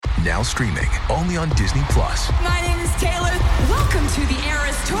Now streaming only on Disney Plus. My name is Taylor. Welcome to the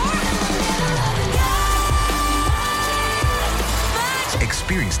Eras Tour.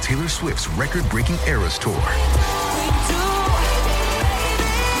 Experience Taylor Swift's record-breaking Eras Tour.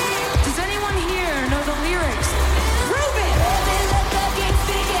 Does anyone here know the lyrics? Prove it!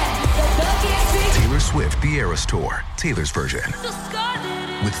 Taylor Swift, the Eras Tour, Taylor's version,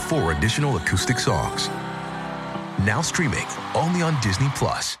 with 4 additional acoustic songs. Now streaming only on Disney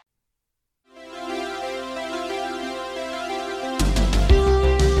Plus.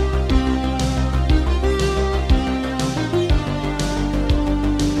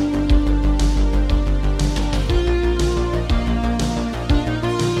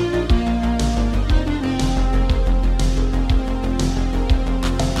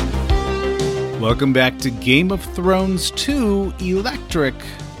 Welcome back to Game of Thrones 2 Electric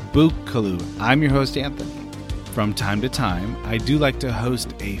Bookaloo. I'm your host, Anthony. From time to time, I do like to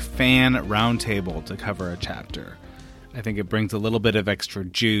host a fan roundtable to cover a chapter. I think it brings a little bit of extra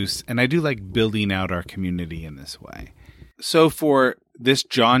juice, and I do like building out our community in this way. So for this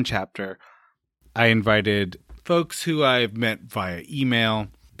Jon chapter, I invited folks who I've met via email,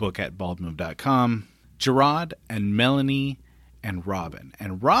 book@baldmove.com, Gerard and Melanie and Robin.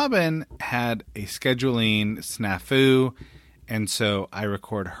 And Robin had a scheduling snafu, and so I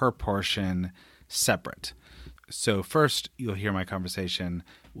record her portion separate. So first, you'll hear my conversation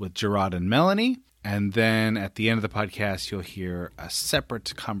with Gerard and Melanie, and then at the end of the podcast, you'll hear a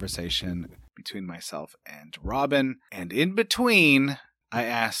separate conversation between myself and Robin. And in between, I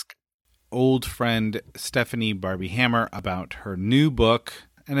ask old friend Stephanie Barbie Hammer about her new book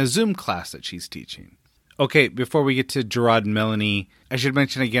and a Zoom class that she's teaching. Okay, before we get to Gerard and Melanie, I should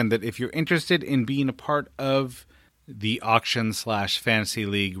mention again that if you're interested in being a part of the auction/fantasy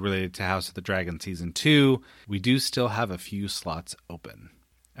league related to House of the Dragon Season 2, we do still have a few slots open.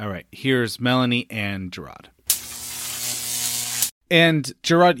 All right, here's Melanie and Gerard. And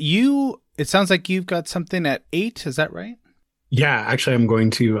Gerard, it sounds like you've got something at 8, is that right? Yeah, actually, I'm going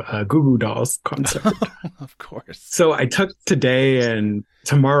to a Goo Goo Dolls concert. Of course. So I took today and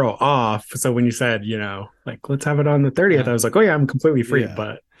tomorrow off. So when you said, let's have it on the 30th, I was like, oh yeah, I'm completely free. Yeah.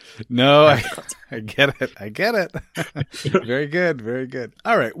 But no, I get it. Very good. Very good.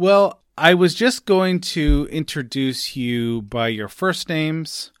 All right. Well, I was just going to introduce you by your first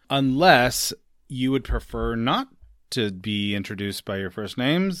names, unless you would prefer not to be introduced by your first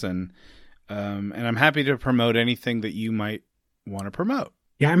names. And I'm happy to promote anything that you might want to promote.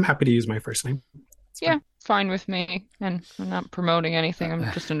 Yeah, I'm happy to use my first name. Yeah, fine with me. And I'm not promoting anything. I'm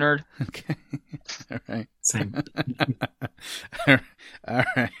just a nerd. Okay. All right. Same. All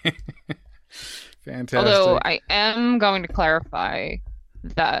right. Fantastic. Although I am going to clarify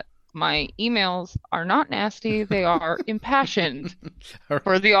that my emails are not nasty. They are impassioned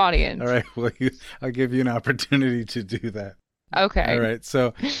for the audience. All right. Well, I'll give you an opportunity to do that. Okay. All right.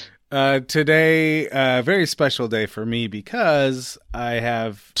 So today, a very special day for me because I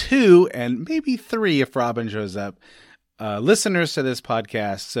have 2 and maybe 3 if Robin shows up, listeners to this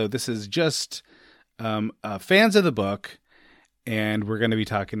podcast. So this is just fans of the book, and we're going to be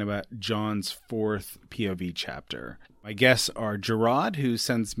talking about Jon's 4th POV chapter. My guests are Gerard, who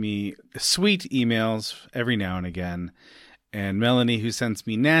sends me sweet emails every now and again, and Melanie, who sends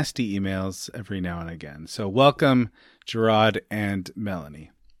me nasty emails every now and again. So welcome, Gerard and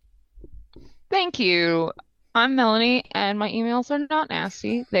Melanie. Thank you. I'm Melanie, and my emails are not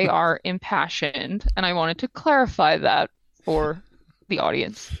nasty. They are impassioned, and I wanted to clarify that for the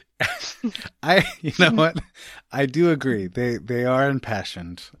audience. You know what? I do agree. They are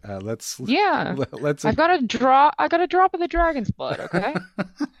impassioned. Let's. I got a drop of the dragon's blood. Okay.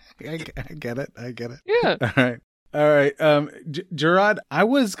 I get it. Yeah. All right. Gerard, I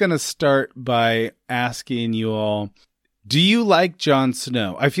was gonna start by asking you all, do you like Jon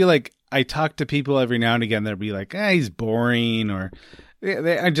Snow? I feel like I talk to people every now and again that'll be like, he's boring, or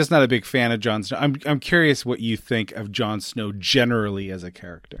I'm just not a big fan of Jon Snow. I'm curious what you think of Jon Snow generally as a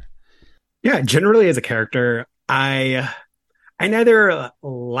character. Yeah, generally as a character, I neither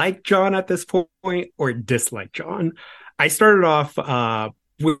like Jon at this point or dislike Jon. I started off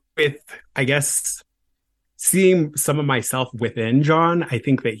with, I guess, seeing some of myself within Jon. I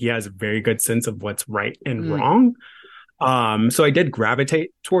think that he has a very good sense of what's right and wrong. So I did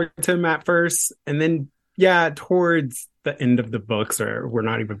gravitate towards him at first. And then, towards the end of the books, or we're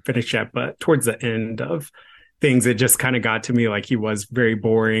not even finished yet, but towards the end of things, it just kind of got to me like he was very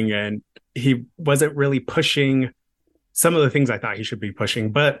boring and he wasn't really pushing some of the things I thought he should be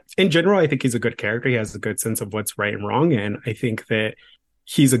pushing. But in general, I think he's a good character. He has a good sense of what's right and wrong. And I think that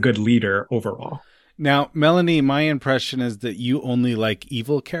he's a good leader overall. Now, Melanie, my impression is that you only like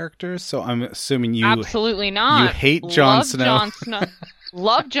evil characters, so I'm assuming you Absolutely not. You hate Jon Love Snow. Jon Snow.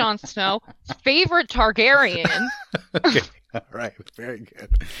 Love Jon Snow. Favorite Targaryen. Okay. All right. Very good.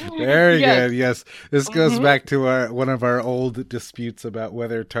 Very good. Yes. This goes back to one of our old disputes about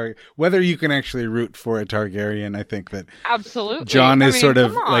whether you can actually root for a Targaryen. I think that Absolutely. Jon is sort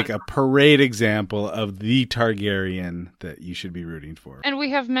of come on. like a parade example of the Targaryen that you should be rooting for. And we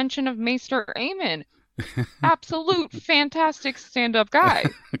have mention of Maester Aemon. Absolute fantastic stand-up guy.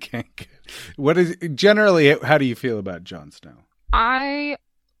 Okay. Good. Generally, how do you feel about Jon Snow? I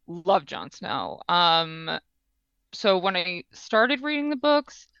love Jon Snow. So when I started reading the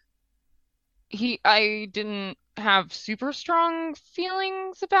books, I didn't have super strong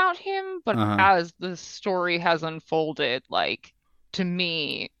feelings about him, but as the story has unfolded, like, to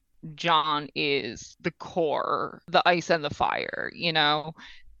me, Jon is the core, the ice and the fire, you know?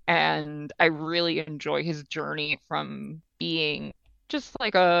 And I really enjoy his journey from being just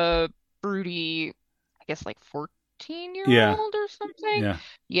like a broody, I guess like 14-year-old or something.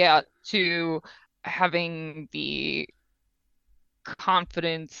 Yeah, to having the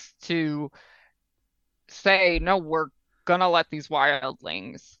confidence to say, no, we're gonna let these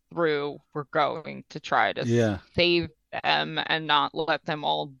wildlings through. We're going to try to save them and not let them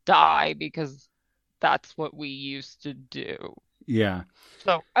all die because that's what we used to do. Yeah.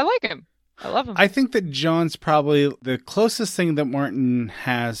 So I like him. I love him. I think that Jon's probably the closest thing that Martin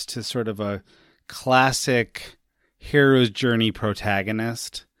has to sort of a classic hero's journey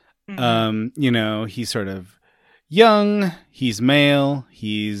protagonist. You know, he's sort of young, he's male,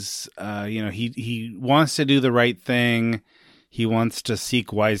 he's he wants to do the right thing, he wants to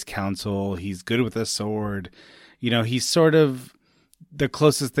seek wise counsel, he's good with a sword. You know, he's sort of the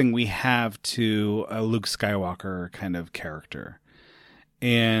closest thing we have to a Luke Skywalker kind of character.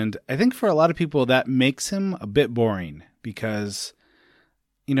 And I think for a lot of people that makes him a bit boring because,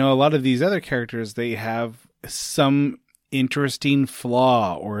 you know, a lot of these other characters, they have some interesting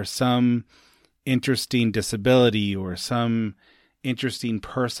flaw or some interesting disability or some interesting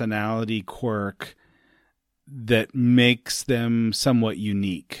personality quirk that makes them somewhat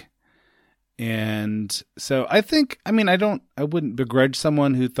unique. And so I think, I mean, I wouldn't begrudge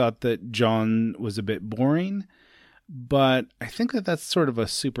someone who thought that Jon was a bit boring, but I think that that's sort of a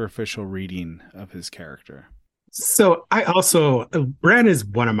superficial reading of his character. So Bran is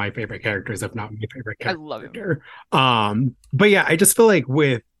one of my favorite characters, if not my favorite character. I love him. But yeah, I just feel like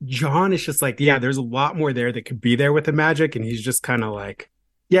with Jon, it's just like, yeah, there's a lot more there that could be there with the magic. And he's just kind of like,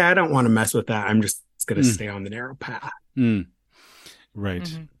 yeah, I don't want to mess with that. I'm just going to stay on the narrow path. Right.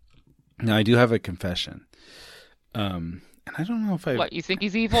 Mm-hmm. Now I do have a confession. And I don't know if What, you think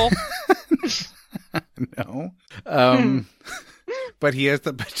he's evil? No. But he has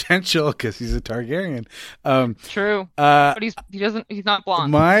the potential because he's a Targaryen. True. But he's not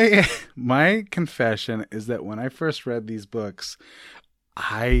blonde. My confession is that when I first read these books,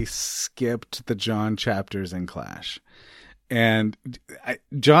 I skipped the Jon chapters in Clash. And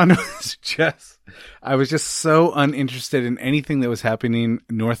Jon was I was just so uninterested in anything that was happening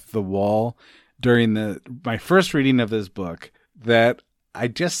north of the wall during my first reading of this book that I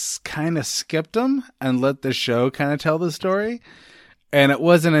just kind of skipped them and let the show kind of tell the story. And it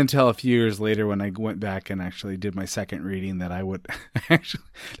wasn't until a few years later when I went back and actually did my second reading that I would actually,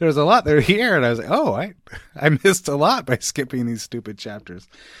 there was a lot there here. And I was like, oh, I missed a lot by skipping these stupid chapters.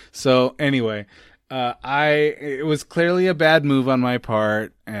 So anyway, it was clearly a bad move on my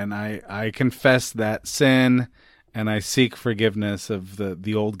part. And I confess that sin and I seek forgiveness of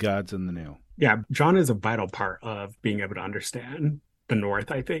the old gods and the new. Yeah. Jon is a vital part of being able to understand the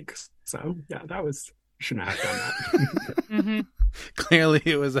North, I think. So yeah, shouldn't have done that. Mm-hmm. Clearly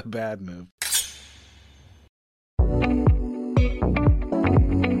it was a bad move.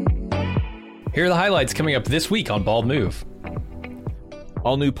 Here are the highlights coming up this week on Bald Move.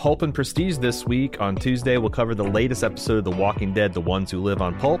 All new Pulp and Prestige this week. On Tuesday, we'll cover the latest episode of The Walking Dead, The Ones Who Live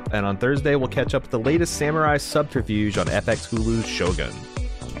on Pulp. And on Thursday, we'll catch up with the latest samurai subterfuge on FX Hulu's Shogun.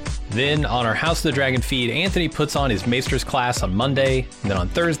 Then, on our House of the Dragon feed, Anthony puts on his Maester's class on Monday. And then on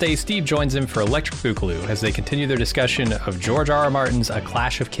Thursday, Steve joins him for Electric Bookaloo as they continue their discussion of George R.R. Martin's A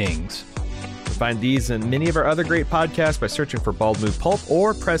Clash of Kings. Find these and many of our other great podcasts by searching for Bald Move Pulp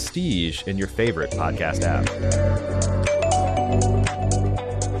or Prestige in your favorite podcast app.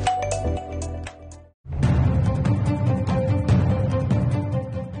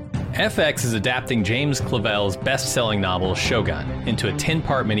 FX is adapting James Clavell's best-selling novel Shogun into a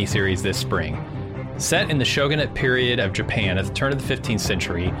 10-part miniseries this spring. Set in the shogunate period of Japan at the turn of the 15th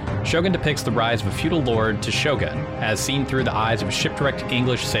century, Shogun depicts the rise of a feudal lord to shogun, as seen through the eyes of a shipwrecked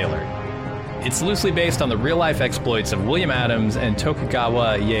English sailor. It's loosely based on the real-life exploits of William Adams and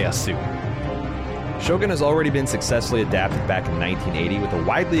Tokugawa Ieyasu. Shogun has already been successfully adapted back in 1980 with a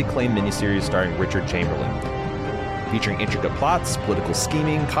widely acclaimed miniseries starring Richard Chamberlain, featuring intricate plots, political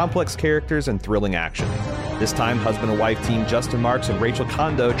scheming, complex characters, and thrilling action. This time, husband and wife team Justin Marks and Rachel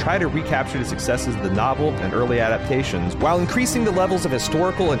Kondo try to recapture the successes of the novel and early adaptations while increasing the levels of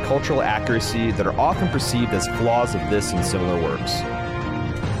historical and cultural accuracy that are often perceived as flaws of this and similar works.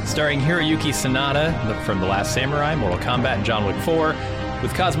 Starring Hiroyuki Sanada from The Last Samurai, Mortal Kombat, and John Wick 4,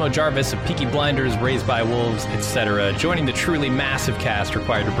 with Cosmo Jarvis of Peaky Blinders, Raised by Wolves, etc., joining the truly massive cast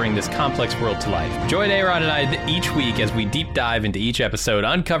required to bring this complex world to life. Join Aaron and I each week as we deep dive into each episode,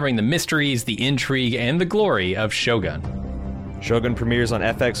 uncovering the mysteries, the intrigue, and the glory of Shogun. Shogun premieres on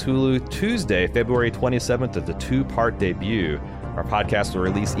FX Hulu Tuesday, February 27th of the two-part debut. Our podcast will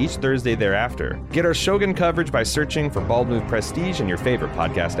release each Thursday thereafter. Get our Shogun coverage by searching for Bald Move Prestige in your favorite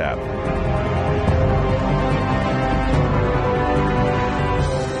podcast app.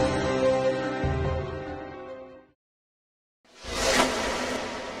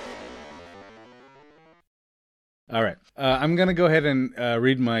 All right. I'm going to go ahead and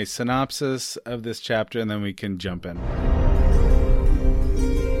read my synopsis of this chapter, and then we can jump in.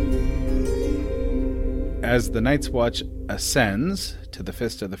 As the Night's Watch ascends to the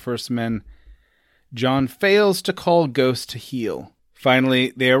Fist of the First Men, John fails to call Ghost to heal.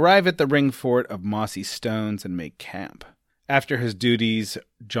 Finally, they arrive at the ring fort of mossy stones and make camp. After his duties,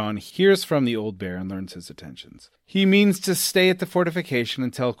 John hears from the old bear and learns his intentions. He means to stay at the fortification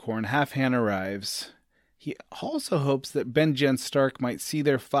until Corn Halfhand arrives. He also hopes that Benjen Stark might see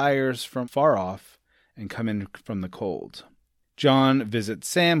their fires from far off and come in from the cold. John visits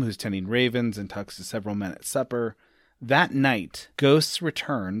Sam, who's tending ravens, and talks to several men at supper. That night, Ghost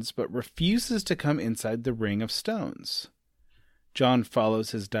returns, but refuses to come inside the ring of stones. John follows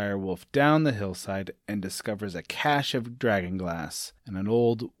his direwolf down the hillside and discovers a cache of dragonglass and an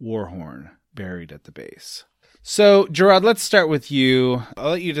old war horn buried at the base. So, Gerard, let's start with you.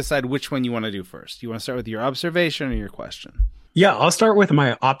 I'll let you decide which one you want to do first. You want to start with your observation or your question? Yeah, I'll start with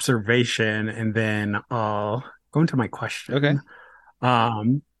my observation and then I'll go into my question. Okay.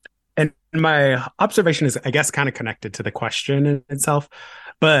 And my observation is, I guess, kind of connected to the question in itself.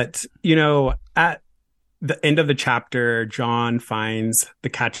 But, at the end of the chapter, John finds the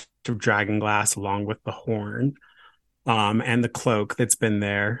cache of dragonglass along with the horn and the cloak that's been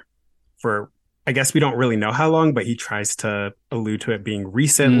there for, I guess we don't really know how long, but he tries to allude to it being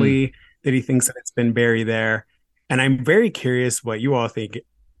recently that he thinks that it's been buried there. And I'm very curious what you all think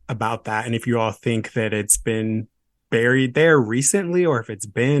about that. And if you all think that it's been buried there recently or if it's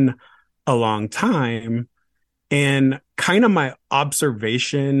been a long time. And kind of my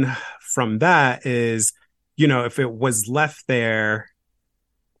observation from that is, if it was left there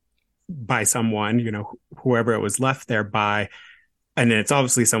by someone, whoever it was left there by, and it's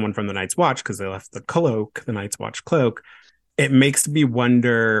obviously someone from the Night's Watch because they left the Night's Watch cloak. It makes me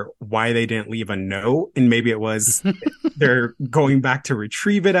wonder why they didn't leave a note, and maybe it was they're going back to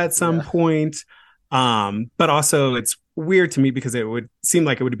retrieve it at some point. But also it's weird to me because it would seem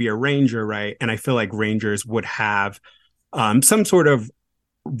like it would be a ranger, right? And I feel like rangers would have some sort of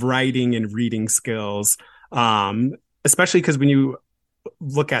writing and reading skills, especially because when you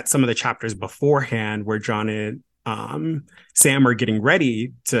look at some of the chapters beforehand where John and Sam are getting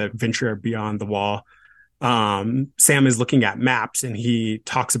ready to venture beyond the wall. Sam is looking at maps and he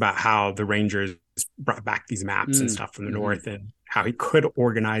talks about how the Rangers brought back these maps and stuff from the north and how he could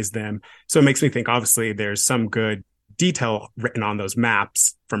organize them. So it makes me think, obviously, there's some good detail written on those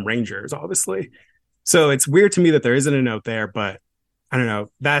maps from Rangers, obviously. So it's weird to me that there isn't a note there, but I don't know.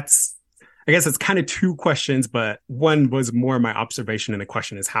 I guess it's kind of two questions, but one was more my observation and the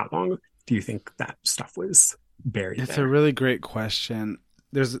question is, how long do you think that stuff was buried It's there? a really great question.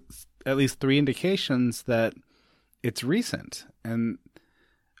 There's at least three indications that it's recent. And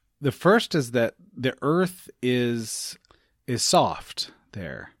the first is that the earth is soft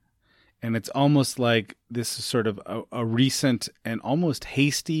there. And it's almost like this is sort of a recent and almost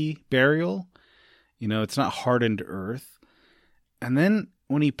hasty burial. It's not hardened earth. And then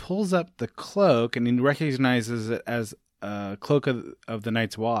when he pulls up the cloak and he recognizes it as a cloak of the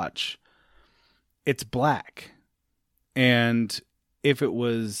Night's Watch, it's black. And if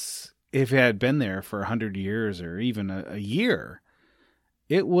it had been there for 100 years or even a year,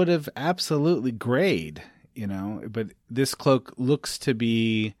 it would have absolutely grayed, but this cloak looks to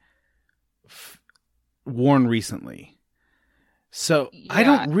be worn recently. So yeah. I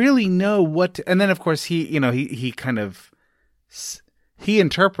don't really know what and then of course he kind of he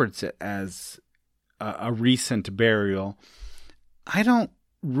interprets it as a recent burial. I don't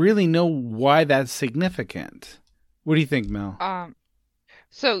really know why that's significant. What do you think, Mel?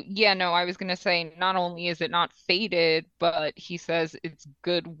 So yeah, no, I was gonna say not only is it not faded, but he says it's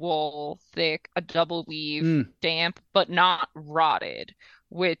good wool, thick, a double weave, Mm, damp, but not rotted,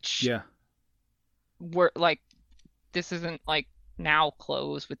 which yeah. were like this isn't like now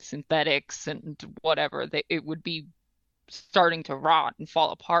clothes with synthetics and whatever. It would be starting to rot and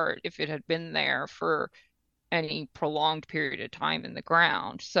fall apart if it had been there for any prolonged period of time in the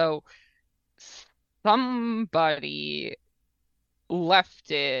ground. So somebody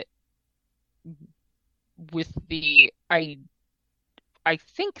left it with I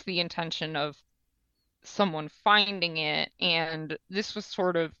think the intention of someone finding it, and this was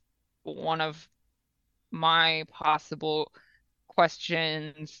sort of one of my possible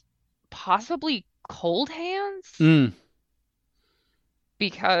questions, possibly cold hands, Mm.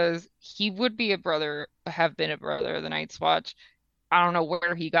 because he would be a brother, have been a brother of the Night's Watch. I don't know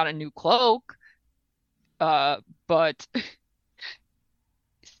where he got a new cloak, but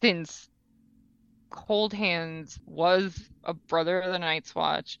since Cold Hands was a brother of the Night's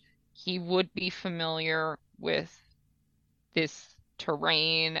Watch, he would be familiar with this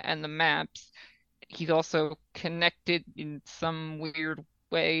terrain and the maps. He's also connected in some weird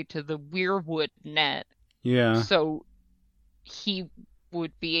way to the Weirwood net. Yeah. So he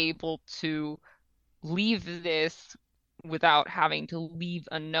would be able to leave this without having to leave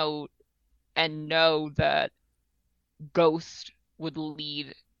a note and know that Ghost would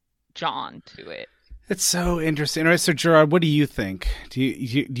lead John to it. It's so interesting. All right, so Gerard, what do you think? Do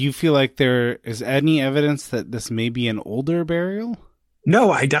you feel like there is any evidence that this may be an older burial?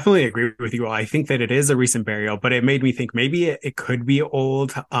 No, I definitely agree with you all. I think that it is a recent burial, but it made me think maybe it could be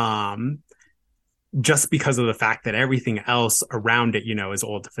old. Just because of the fact that everything else around it, is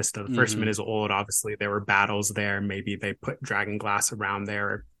old. The Fist of the Firstman is old. Obviously, there were battles there. Maybe they put dragon glass around there,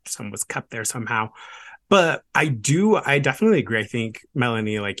 or some was kept there somehow. But I definitely agree. I think,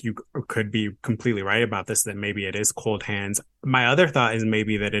 Melanie, like you could be completely right about this, that maybe it is Cold Hands. My other thought is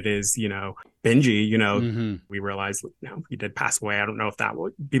maybe that it is, Benji. We realize, he did pass away. I don't know if that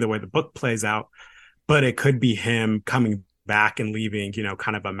would be the way the book plays out, but it could be him coming back and leaving,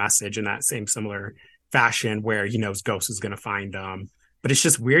 kind of a message in that same similar fashion where he knows Ghost is going to find but it's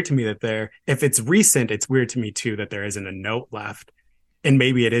just weird to me that if it's recent, it's weird to me too that there isn't a note left. And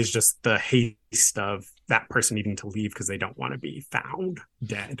maybe it is just the haste of that person needing to leave because they don't want to be found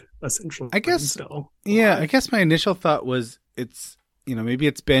dead, essentially. I guess, still I guess my initial thought was it's, maybe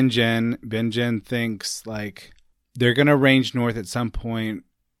it's Ben-Jen. Ben-Jen thinks like they're going to range north at some point,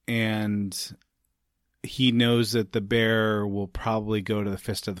 and he knows that the bear will probably go to the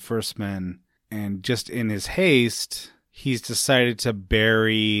Fist of the Firstman, and just in his haste, he's decided to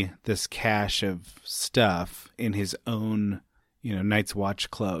bury this cache of stuff in his own, Night's Watch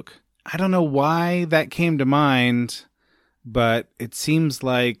cloak. I don't know why that came to mind, but it seems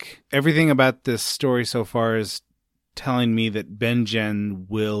like everything about this story so far is telling me that Ben-Jen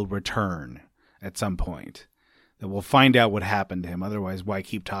will return at some point. That we'll find out what happened to him. Otherwise, why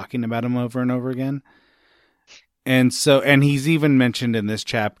keep talking about him over and over again? And he's even mentioned in this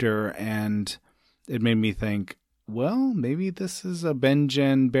chapter, and it made me think, well, maybe this is a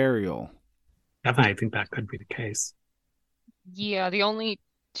Ben-Jen burial. Definitely, I think that could be the case. Yeah, the only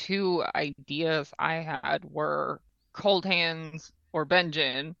two ideas I had were Cold Hands or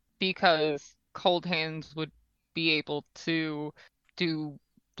Ben-Jen, because Cold Hands would be able to do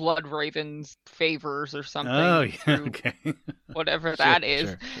Blood Raven's favors or something. Oh, yeah, okay. Whatever that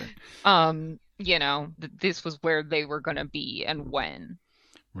is. Sure. This was where they were going to be and when.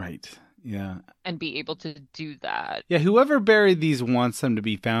 Right. Yeah. And be able to do that. Yeah, whoever buried these wants them to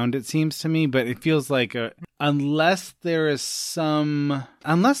be found, it seems to me, but it feels like unless John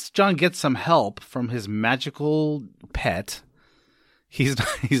gets some help from his magical pet, he's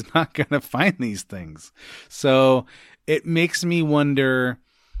not going to find these things. So it makes me wonder,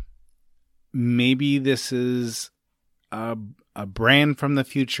 maybe this is a brand from the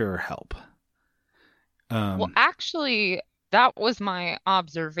future help. Well, actually, that was my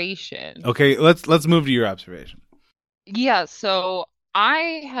observation. Okay, let's move to your observation. Yeah, so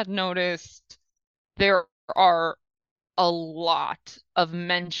I had noticed there are a lot of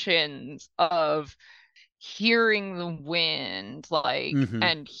mentions of hearing the wind,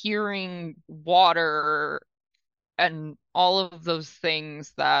 and hearing water and all of those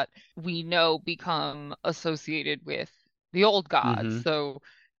things that we know become associated with the old gods. So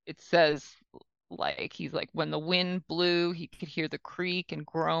it says, he's like, when the wind blew, he could hear the creak and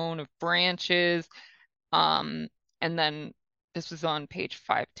groan of branches. And then this was on page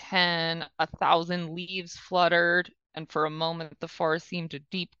 510. 1,000 leaves fluttered. and for a moment the forest seemed a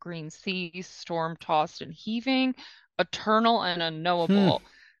deep green sea, storm-tossed and heaving, eternal and unknowable.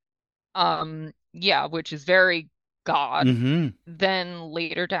 Yeah, which is very God. Mm-hmm. Then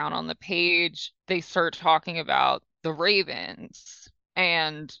later down on the page, they start talking about the ravens,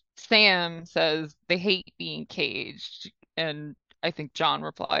 and Sam says they hate being caged, and I think John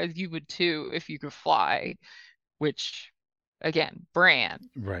replies, "You would too if you could fly," which again, Bran.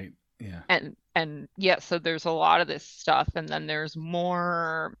 Right. Yeah. And yeah, so there's a lot of this stuff, and then there's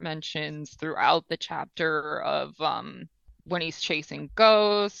more mentions throughout the chapter of when he's chasing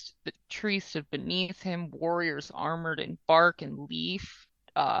Ghost, the trees stood beneath him, warriors armored in bark and leaf,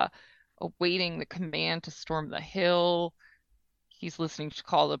 awaiting the command to storm the hill. He's listening to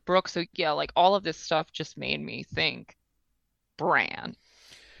Call the Brook. So yeah, like all of this stuff just made me think Bran.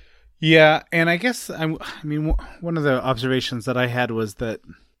 Yeah, and I guess one of the observations that I had was that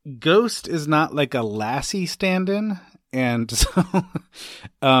Ghost is not like a Lassie stand-in, and so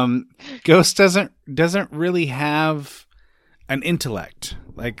Ghost doesn't really have an intellect.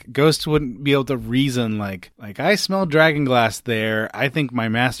 Like Ghost wouldn't be able to reason like I smell dragonglass there. I think my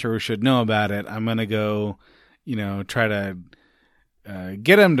master should know about it. I'm gonna go, try to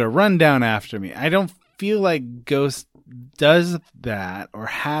get him to run down after me. I don't feel like Ghost does that or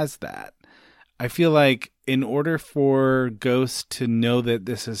has that. I feel like in order for Ghost to know that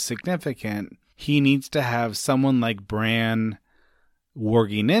this is significant, he needs to have someone like Bran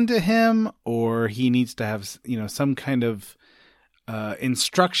warging into him, or he needs to have, some kind of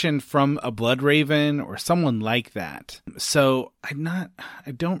instruction from a blood raven or someone like that. So I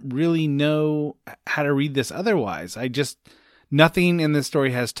don't really know how to read this otherwise. Nothing in this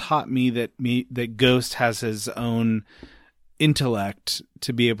story has taught me that Ghost has his own intellect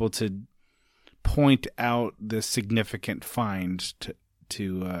to be able to point out the significant find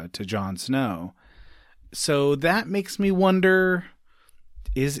to Jon Snow. So that makes me wonder: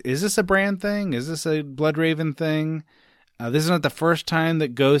 is this a Bran thing? Is this a Bloodraven thing? This is not the first time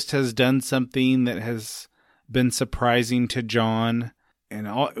that Ghost has done something that has been surprising to Jon, and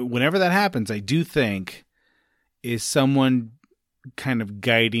whenever that happens, I do think is someone kind of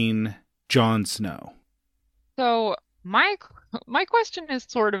guiding Jon Snow. So my question is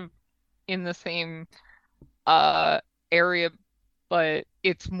sort of in the same area, but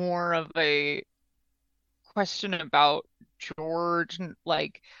it's more of a question about George.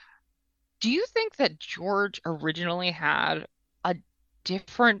 Like, do you think that George originally had a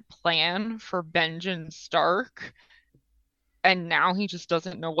different plan for Benjen Stark, and now he just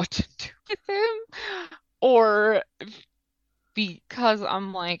doesn't know what to do with him? Or because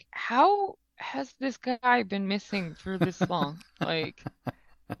I'm like, how has this guy been missing for this long? Like,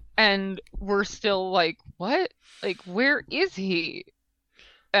 and we're still like, what? Like, where is he?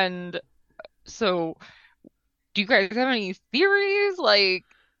 And so, do you guys have any theories, like,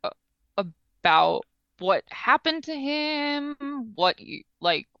 about what happened to him? What you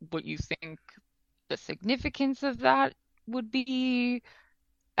think the significance of that would be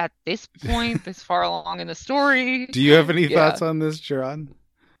at this point, this far along in the story? Do you have any thoughts on this, Sharon?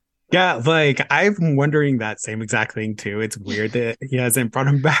 Yeah, like I'm wondering that same exact thing too. It's weird that he hasn't brought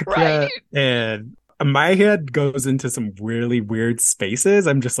him back Right? yet. And my head goes into some really weird spaces.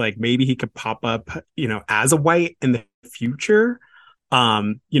 I'm just like, maybe he could pop up, as a white in the future.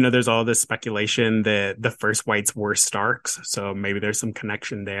 There's all this speculation that the first whites were Starks, so maybe there's some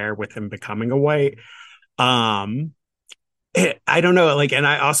connection there with him becoming a white. I don't know, like, and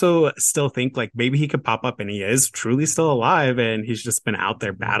I also still think like maybe he could pop up and he is truly still alive and he's just been out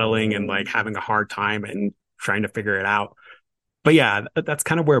there battling and like having a hard time and trying to figure it out. But yeah, that's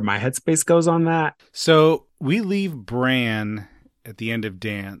kind of where my headspace goes on that. So we leave Bran at the end of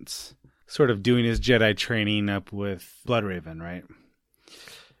Dance, sort of doing his Jedi training up with Bloodraven, right?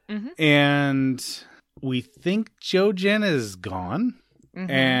 Mm-hmm. And we think Jojen is gone. Mm-hmm.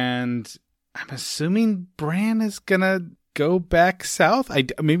 And I'm assuming Bran is going to go back south.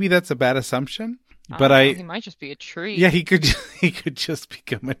 Maybe that's a bad assumption, but he might just be a tree. Yeah, he could just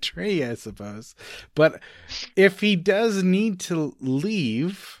become a tree, I suppose. But if he does need to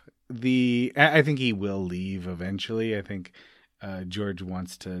leave, I think he will leave eventually. I think George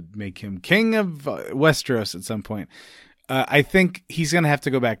wants to make him king of Westeros at some point. I think he's going to have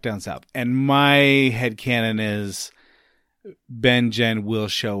to go back down south. And my headcanon is Benjen will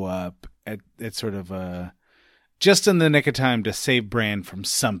show up at sort of a just in the nick of time to save Bran from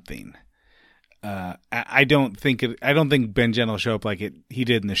something. I don't think Benjen will show up like he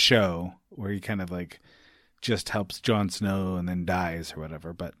did in the show, where he kind of like just helps Jon Snow and then dies or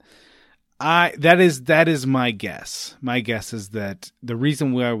whatever. But That is my guess. My guess is that the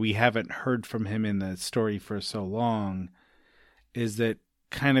reason why we haven't heard from him in the story for so long is that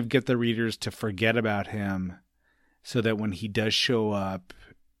kind of get the readers to forget about him so that when he does show up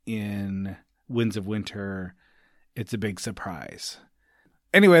in Winds of Winter, it's a big surprise.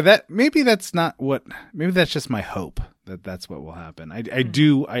 Anyway, maybe that's just my hope that that's what will happen.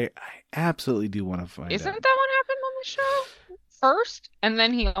 I absolutely do want to find Isn't out. that what happened on the show first? And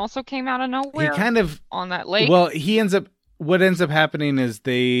then he also came out of nowhere. He kind of on that lake. Well, what ends up happening is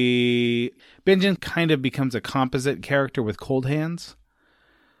Benjen kind of becomes a composite character with cold hands.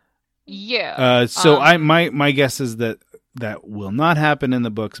 Yeah. So my guess is that will not happen in the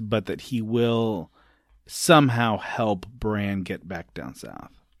books, but that he will somehow help Bran get back down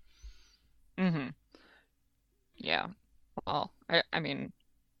south. Mm-hmm. Yeah. Well, I mean,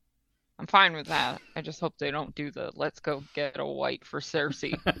 I'm fine with that. I just hope they don't do the let's go get a white for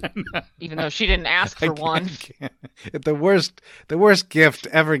Cersei, even though she didn't ask for one. The worst gift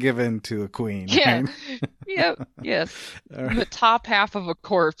ever given to a queen. Yeah. Right? Yep. Yes. Right. The top half of a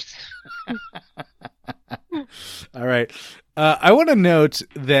corpse. All right. I want to note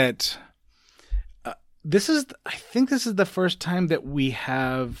that I think this is the first time that we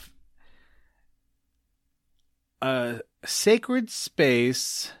have a sacred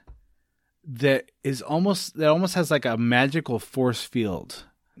space that almost has like a magical force field.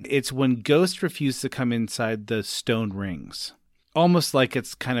 It's when Ghost refused to come inside the stone rings, almost like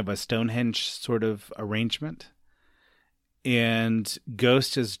it's kind of a Stonehenge sort of arrangement. And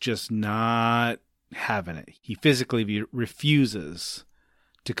Ghost is just not having it. He physically refuses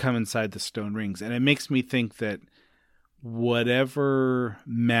to come inside the stone rings. And it makes me think that whatever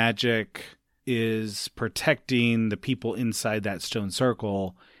magic is protecting the people inside that stone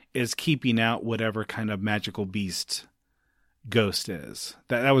circle is keeping out whatever kind of magical beast Ghost is.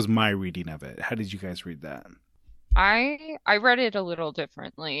 That was my reading of it. How did you guys read that? I read it a little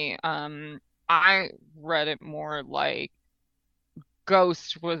differently. I read it more like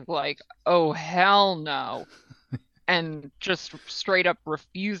Ghost was like, "Oh hell no," and just straight up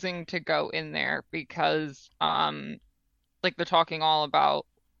refusing to go in there because, like they're talking all about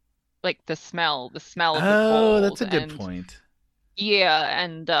like the smell of the cold. Oh, that's a good point. Yeah,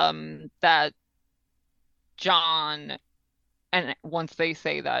 and that John, and once they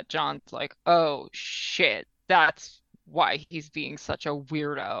say that, John's like, "Oh shit, that's why he's being such a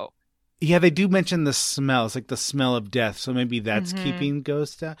weirdo." Yeah, they do mention the smell. It's like the smell of death. So maybe that's keeping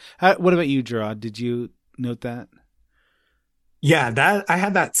Ghost out. What about you, Gerard? Did you note that? Yeah, I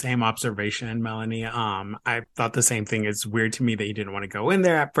had that same observation, Melanie. I thought the same thing. It's weird to me that you didn't want to go in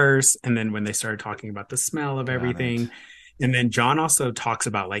there at first, and then when they started talking about the smell of everything, and then John also talks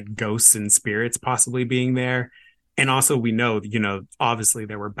about like ghosts and spirits possibly being there, and also we know, obviously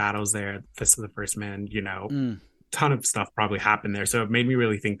there were battles there, at Fist of the First Men, ton of stuff probably happened there. So it made me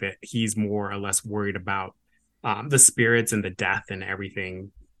really think that he's more or less worried about the spirits and the death and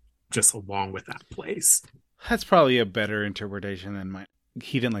everything just along with that place. That's probably a better interpretation than mine.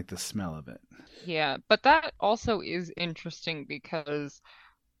 He didn't like the smell of it. Yeah, but that also is interesting because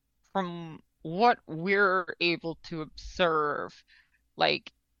from what we're able to observe,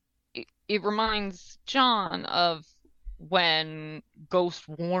 like it reminds John of when Ghost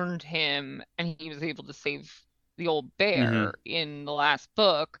warned him and he was able to save the old bear in the last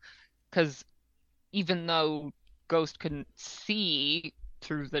book, because even though Ghost couldn't see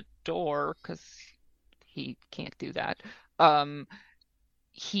through the door because he can't do that,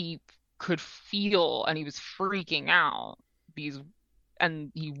 he could feel and he was freaking out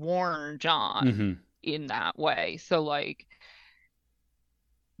and he warned John in that way. So like,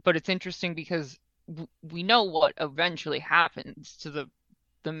 but it's interesting because we know what eventually happens to the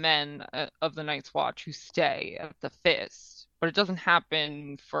men of the Night's Watch who stay at the Fist, but it doesn't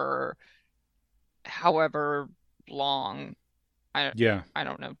happen for however long. I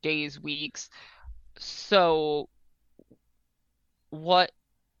don't know, days, weeks. So what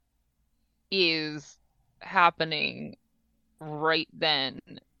is happening right then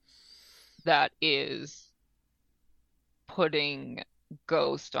that is putting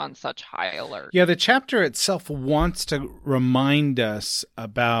Ghost on such high alert? Yeah, the chapter itself wants to remind us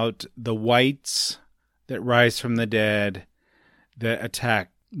about the whites that rise from the dead that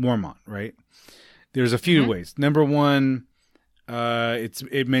attack Mormont, right? There's a few ways. Number one,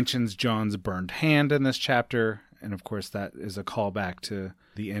 it mentions John's burned hand in this chapter, and of course that is a callback to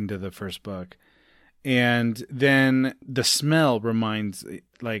the end of the first book. And then the smell reminds,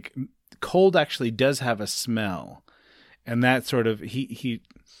 like, cold actually does have a smell, and that sort of he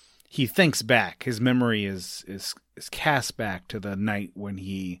thinks back. His memory is cast back to the night when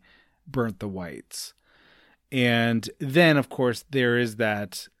he burnt the whites. And then, of course, there is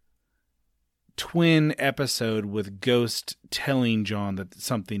that twin episode with Ghost telling Jon that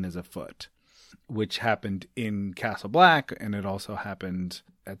something is afoot, which happened in Castle Black, and it also happened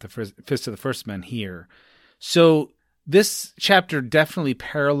at the Fist of the First Men here. So this chapter definitely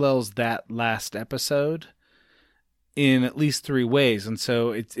parallels that last episode in at least 3 ways, and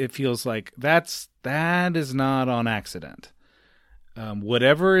so it feels like that is not on accident.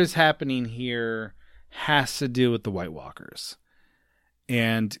 Whatever is happening here has to do with the White Walkers.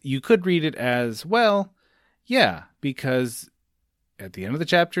 And you could read it as, well, yeah, because at the end of the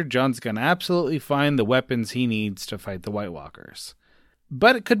chapter, Jon's going to absolutely find the weapons he needs to fight the White Walkers.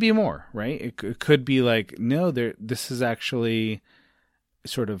 But it could be more, right? It could be like, no, this is actually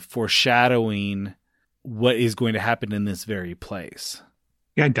sort of foreshadowing what is going to happen in this very place.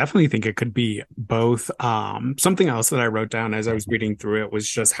 Yeah, I definitely think it could be both. Something else that I wrote down as I was reading through it was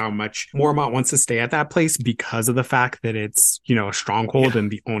just how much Mormont wants to stay at that place because of the fact that it's, a stronghold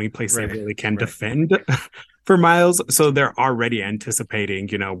and the only place they really can defend for miles. So they're already anticipating,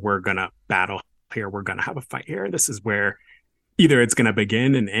 we're going to battle here. We're going to have a fight here. This is where either it's going to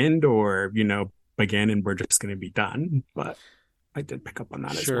begin and end or, begin and we're just going to be done. But I did pick up on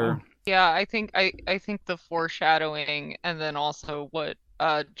that as well. Yeah, I think the foreshadowing and then also what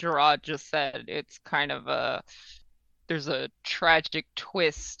Gerard just said, it's kind of there's a tragic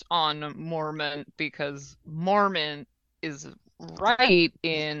twist on Mormont because Mormont is right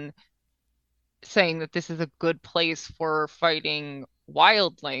in saying that this is a good place for fighting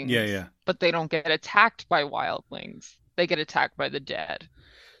wildlings. Yeah. But they don't get attacked by wildlings. They get attacked by the dead.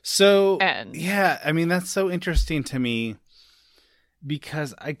 So, yeah, I mean, that's so interesting to me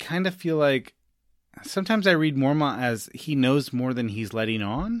because I kind of feel like sometimes I read Mormont as he knows more than he's letting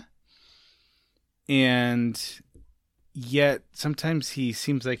on. And yet sometimes he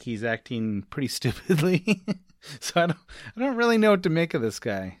seems like he's acting pretty stupidly. So I don't really know what to make of this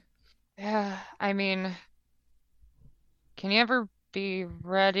guy. Yeah, I mean, can you ever be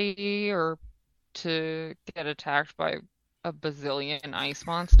ready or to get attacked by a bazillion ice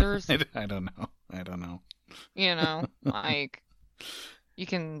monsters? I don't know. Like you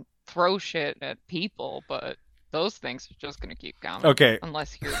can throw shit at people, but those things are just going to keep coming. Okay.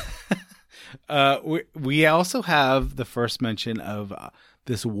 Unless you're... we also have the first mention of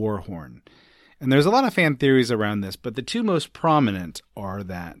this war horn. And there's a lot of fan theories around this, but the 2 most prominent are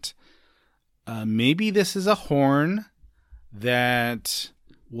that maybe this is a horn that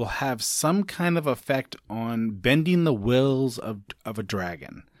will have some kind of effect on bending the wills of a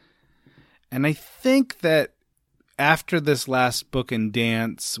dragon. And I think that after this last book and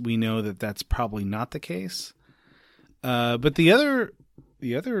dance, we know that that's probably not the case. But the other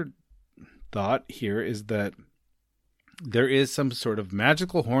thought here is that there is some sort of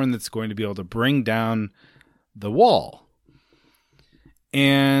magical horn that's going to be able to bring down the wall.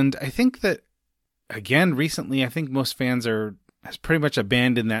 And I think that, again, recently, I think most fans has pretty much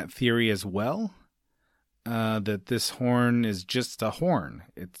abandoned that theory as well. That this horn is just a horn.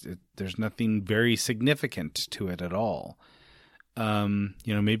 There's nothing very significant to it at all.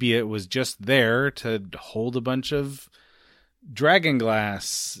 Maybe it was just there to hold a bunch of dragon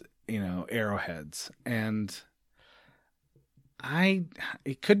glass, arrowheads. And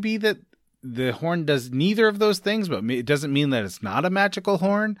it could be that the horn does neither of those things, but it doesn't mean that it's not a magical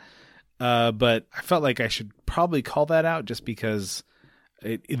horn. But I felt like I should probably call that out just because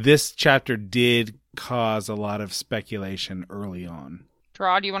this chapter did cause a lot of speculation early on.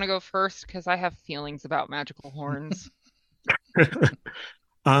 Gerard, do you want to go first? Because I have feelings about magical horns.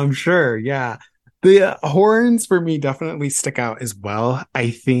 Sure, yeah. The horns for me definitely stick out as well.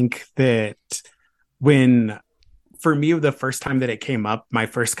 I think that for me, the first time that it came up, my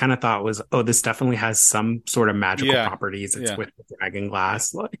first kind of thought was, oh, this definitely has some sort of magical properties. It's with the dragon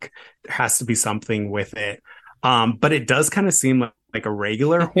glass. Like there has to be something with it. But it does kind of seem like a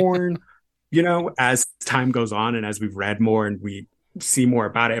regular horn, as time goes on and as we've read more and we see more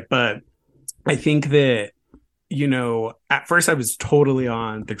about it. But I think that, at first I was totally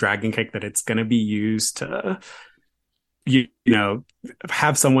on the dragon kick that it's going to be used to,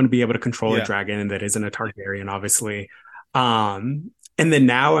 have someone be able to control a dragon that isn't a Targaryen, obviously. And then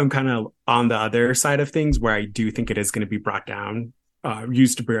now I'm kind of on the other side of things where I do think it is going to be brought down,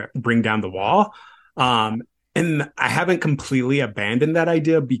 used to bring down the wall. And I haven't completely abandoned that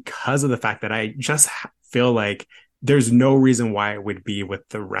idea because of the fact that I just feel like there's no reason why it would be with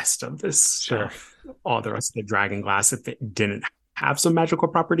the rest of this stuff, all the rest of the dragon glass, if it didn't have some magical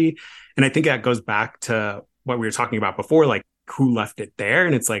property. And I think that goes back to what we were talking about before, like who left it there.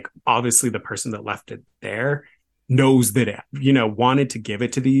 And it's like, obviously the person that left it there knows that it, wanted to give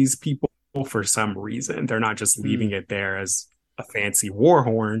it to these people for some reason. They're not just leaving it there as a fancy war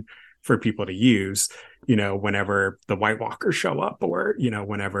horn for people to use, whenever the White Walkers show up, or,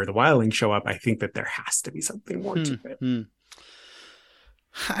 whenever the wildlings show up. I think that there has to be something more to it.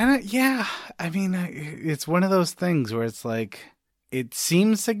 I mean, it's one of those things where it's like, it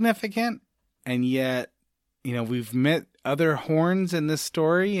seems significant, and yet, we've met other horns in this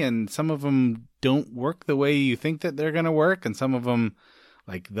story, and some of them don't work the way you think that they're going to work, and some of them,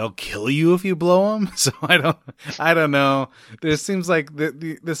 like, they'll kill you if you blow them. So I don't know. There seems like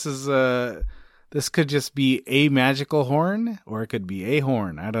this could just be a magical horn, or it could be a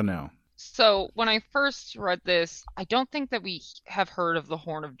horn. I don't know. So when I first read this, I don't think that we have heard of the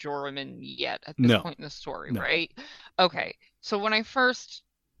Horn of Joramun yet at this point in the story, right? Okay. So when I first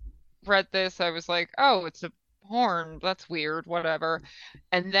read this, I was like, oh, it's a horn. That's weird, whatever.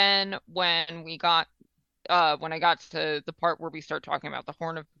 And then when I got to the part where we start talking about the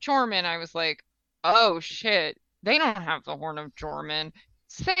Horn of Joramun, I was like, oh shit, they don't have the Horn of Joramun.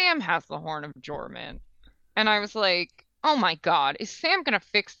 Sam has the Horn of Joramun. And I was like, oh my God, is Sam gonna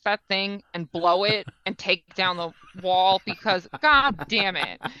fix that thing and blow it and take down the wall? Because God damn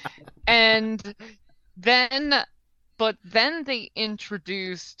it. But then they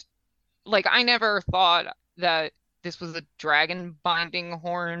introduced, like, I never thought that this was a dragon binding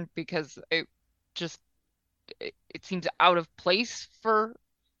horn, because it seems out of place for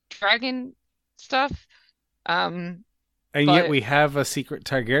dragon stuff. And yet we have a secret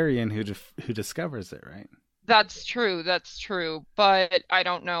Targaryen who discovers it, right? That's true. But I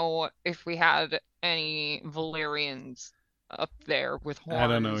don't know if we had any Valyrians up there with horns. I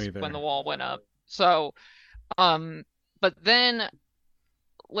don't know either. When the wall went up. So, but then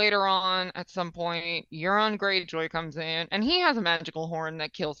later on, at some point, Euron Greyjoy comes in, and he has a magical horn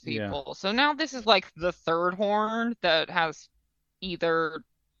that kills people. Yeah. So now this is like the third horn that has either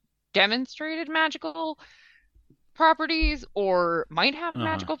demonstrated magical properties or might have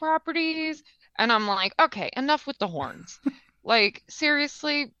magical properties. And I'm like, okay, enough with the horns. Like,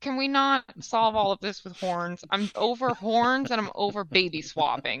 seriously, can we not solve all of this with horns? I'm over horns and I'm over baby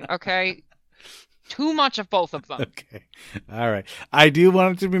swapping, okay? Too much of both of them. Okay. All right. I do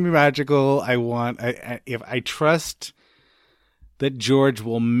want it to be magical. If I trust that George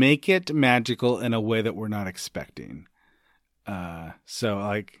will make it magical in a way that we're not expecting.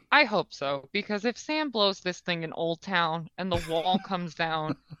 I hope so, because if Sam blows this thing in Old Town and the wall comes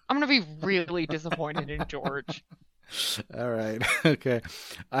down, I'm gonna be really disappointed in George. All right. Okay.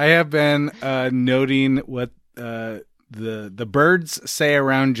 I have been noting what the birds say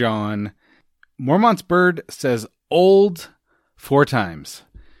around Jon. Mormont's bird says old 4 times.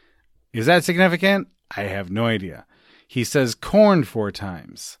 Is that significant? I have no idea. He says corn 4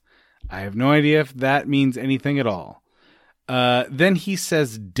 times. I have no idea if that means anything at all. Then he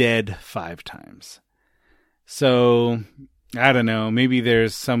says dead 5 times. So, I don't know. Maybe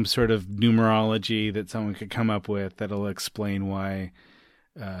there's some sort of numerology that someone could come up with that'll explain why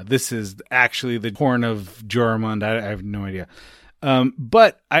this is actually the horn of Joramun. I have no idea.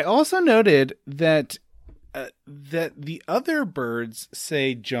 But I also noted that the other birds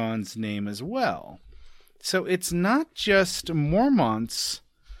say Jon's name as well. So it's not just Mormont's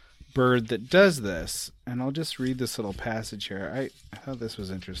bird that does this. And I'll just read this little passage here. I thought this was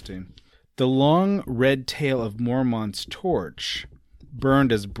interesting. The long red tail of Mormont's torch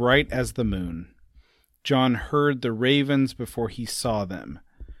burned as bright as the moon. Jon heard the ravens before he saw them.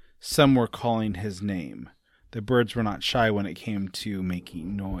 Some were calling his name. The birds were not shy when it came to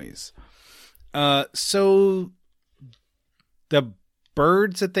making noise. So the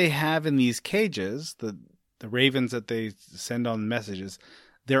birds that they have in these cages, the ravens that they send on messages,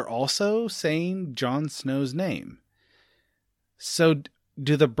 they're also saying Jon Snow's name. So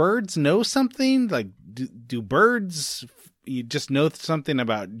do the birds know something? Like, do birds you just know something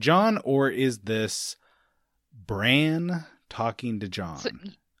about Jon, or is this Bran talking to Jon? So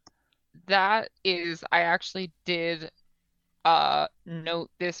that is, I actually did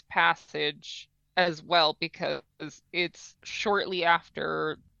note this passage as well, because it's shortly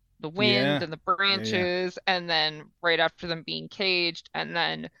after the wind and the branches, and then right after them being caged, and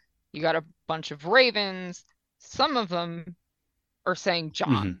then you got a bunch of ravens. Some of them are saying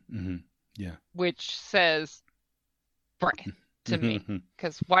Jon, which says Bran to me.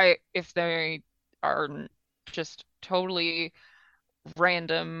 Because why, if they are just totally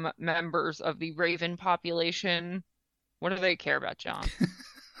random members of the raven population, what do they care about Jon?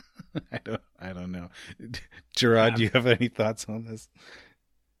 I don't know. Gerard, do you have any thoughts on this?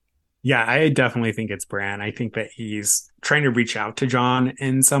 Yeah, I definitely think it's Bran. I think that he's trying to reach out to Jon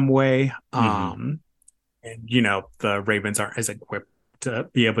in some way. And, you know, the Ravens aren't as equipped to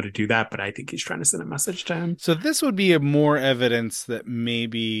be able to do that, but I think he's trying to send a message to him. So this would be a more evidence that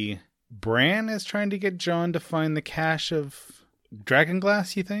maybe Bran is trying to get Jon to find the cache of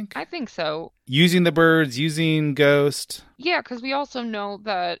Dragonglass, you think? I think so. Using the birds, using Ghost. Yeah, because we also know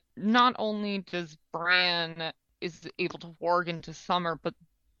that not only does Bran is able to warg into Summer, but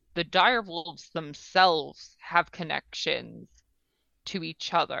the direwolves themselves have connections to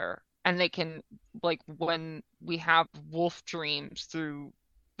each other. And they can, like, when we have wolf dreams through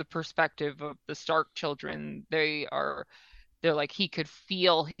the perspective of the Stark children, they're like, he could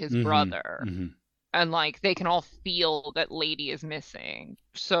feel his brother. And, like, they can all feel that Lady is missing.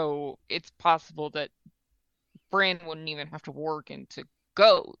 So it's possible that Bran wouldn't even have to warg into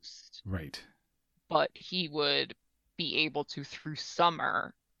Ghost. Right. But he would be able to, through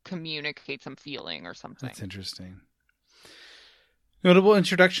Summer, communicate some feeling or something. That's interesting. Notable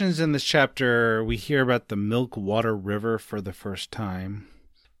introductions in this chapter, we hear about the Milkwater River for the first time.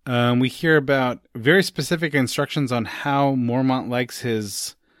 We hear about very specific instructions on how Mormont likes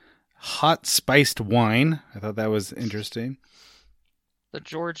his hot spiced wine. I thought that was interesting. The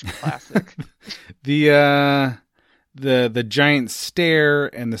George classic. The giant stair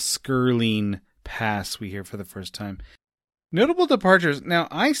and the Skirling Pass we hear for the first time. Notable departures. Now,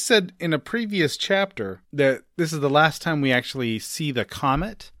 I said in a previous chapter that this is the last time we actually see the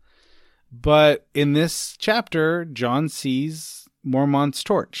comet, but in this chapter, Jon sees Mormont's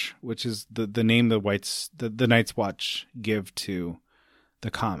torch, which is the name the Night's Watch give to the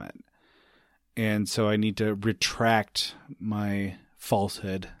comet. And so I need to retract my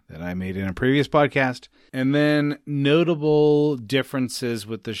falsehood that I made in a previous podcast. And then notable differences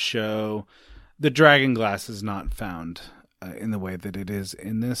with the show. The Dragonglass is not found in the way that it is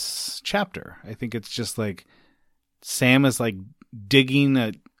in this chapter. I think it's just like Sam is like digging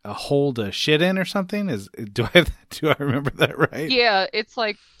a hole to shit in or something. Do I remember that right? Yeah, it's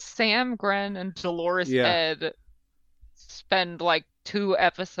like Sam, Gren, and Dolores Ed spend like 2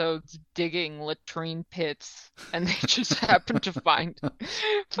 episodes digging latrine pits, and they just happen to find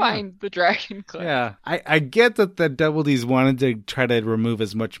the Dragonglass. Yeah, I get that the Double D's wanted to try to remove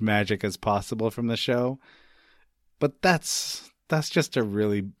as much magic as possible from the show, but that's just a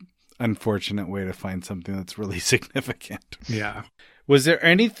really unfortunate way to find something that's really significant. Yeah. Was there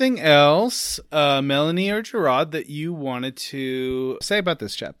anything else, Melanie or Gerard, that you wanted to say about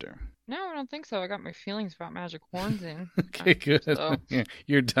this chapter? No, I don't think so. I got my feelings about magic horns in. Okay, good. So. Yeah,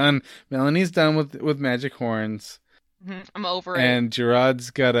 you're done. Melanie's done with magic horns. I'm over it. And Gerard's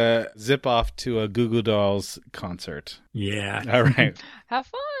got to zip off to a Goo Goo Dolls concert. Yeah. All right. Have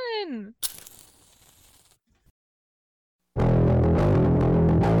fun.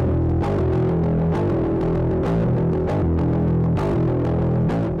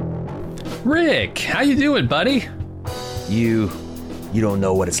 Rick, how you doing, buddy? You don't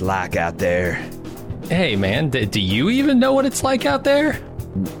know what it's like out there. Hey, man, do you even know what it's like out there?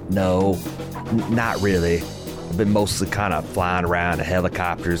 No, not really. I've been mostly kind of flying around in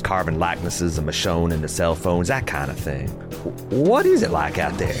helicopters, carving likenesses of Michonne into cell phones, that kind of thing. What is it like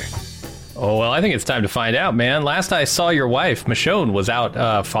out there? Oh, well, I think it's time to find out, man. Last I saw your wife, Michonne, was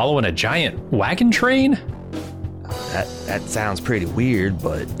out following a giant wagon train. That sounds pretty weird,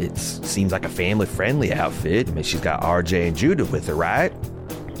 but it seems like a family-friendly outfit. I mean, she's got RJ and Judah with her, right?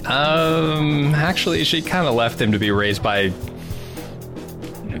 Actually, she kind of left them to be raised by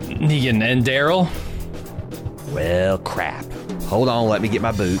Negan and Daryl. Well, crap. Hold on, let me get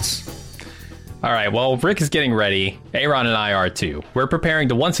my boots. All right, well, Rick is getting ready. Aaron and I are too. We're preparing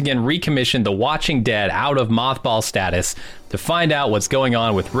to once again recommission The Watching Dead out of mothball status to find out what's going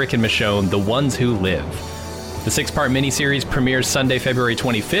on with Rick and Michonne, the ones who live. The 6-part miniseries premieres Sunday, February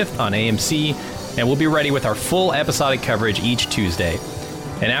 25th on AMC, and we'll be ready with our full episodic coverage each Tuesday.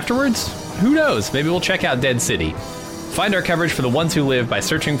 And afterwards, who knows, maybe we'll check out Dead City. Find our coverage for The Ones Who Live by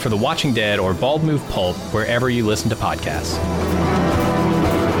searching for The Watching Dead or Bald Move Pulp wherever you listen to podcasts.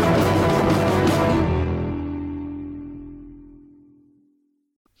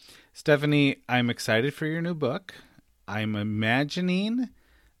 Stephanie, I'm excited for your new book. I'm imagining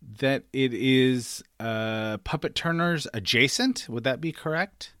that it is Puppet Turners adjacent. Would that be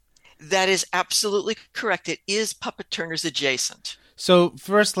correct? That is absolutely correct. It is Puppet Turners adjacent. So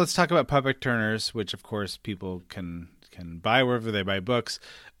first, let's talk about Puppet Turners, which of course people can buy wherever they buy books.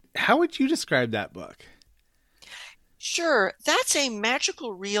 How would you describe that book? Sure. That's a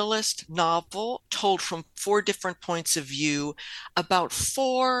magical realist novel told from 4 different points of view about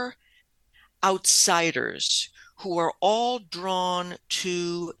 4 outsiders who are all drawn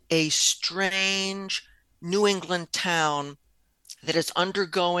to a strange New England town that is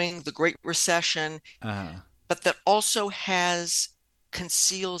undergoing the Great Recession, Uh, but that also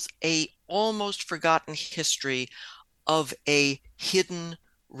conceals a almost forgotten history of a hidden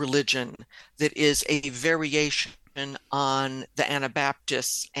religion that is a variation on the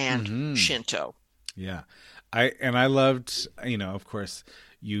Anabaptists and mhm. Shinto. Yeah. I loved, of course,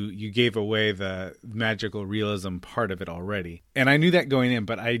 you gave away the magical realism part of it already. And I knew that going in,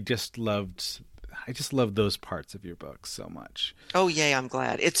 but I just loved those parts of your book so much. Oh, yay, I'm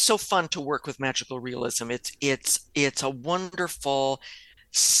glad. It's so fun to work with magical realism. It's a wonderful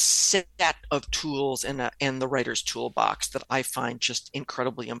set of tools in the writer's toolbox that I find just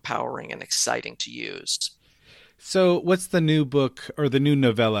incredibly empowering and exciting to use. So, what's the new book or the new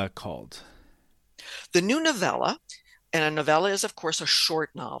novella called? The new novella, and a novella is, of course, a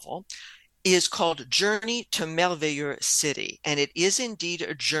short novel, is called Journey to Merveilleux City. And it is indeed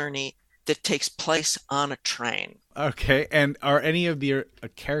a journey that takes place on a train. Okay. And are any of the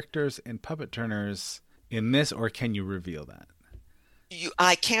characters and puppet turners in this, or can you reveal that?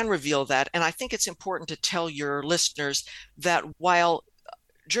 I can reveal that. And I think it's important to tell your listeners that while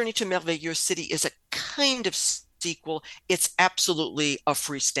Journey to Merveilleux City is a kind of sequel, it's absolutely a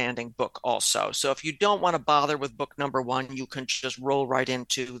freestanding book also. So if you don't want to bother with book number one, you can just roll right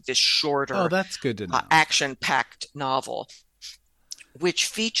into this Oh, shorter, that's good to know. action-packed novel, which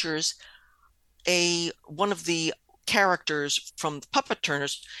features one of the characters from the Puppet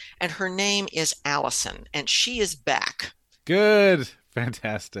Turners, and her name is Allison, and she is back Good.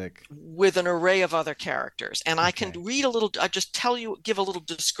 Fantastic. with an array of other characters. And I can Okay. read a little, I just give a little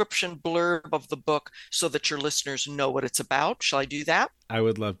description blurb of the book so that your listeners know what it's about. Shall I do that? I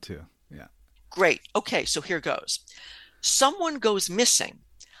would love to. Yeah. Great. Okay, so here goes. Someone goes missing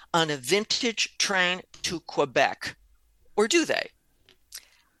on a vintage train to Quebec, or do they?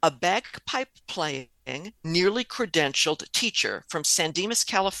 A bagpipe playing, nearly credentialed teacher from San Dimas,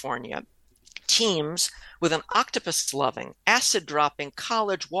 California, teams with an octopus loving, acid dropping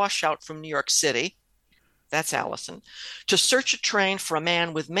college washout from New York City, that's Allison, to search a train for a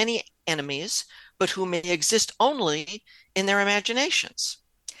man with many enemies, but who may exist only in their imaginations.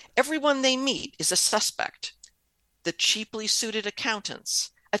 Everyone they meet is a suspect. The cheaply suited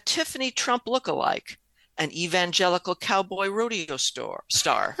accountants, a Tiffany Trump look-alike, an evangelical cowboy rodeo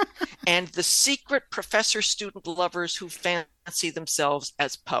star, and the secret professor-student lovers who fancy themselves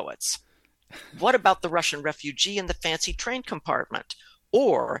as poets. What about the Russian refugee in the fancy train compartment?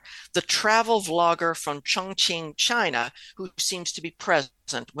 Or the travel vlogger from Chongqing, China, who seems to be present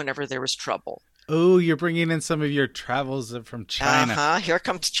whenever there is trouble? Oh, you're bringing in some of your travels from China. Uh-huh, here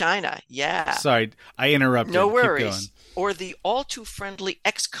comes China. Yeah. Sorry, I interrupted. No Keep going. worries. Or the all too friendly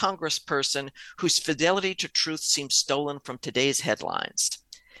ex-congressperson whose fidelity to truth seems stolen from today's headlines.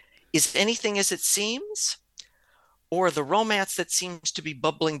 Is anything as it seems? Or the romance that seems to be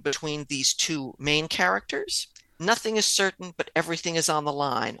bubbling between these two main characters? Nothing is certain, but everything is on the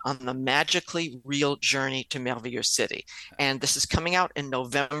line on the magically real journey to Merveilleux City. And this is coming out in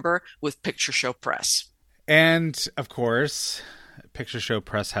November with Picture Show Press. And of course, Picture Show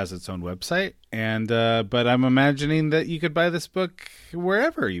Press has its own website, and but I'm imagining that you could buy this book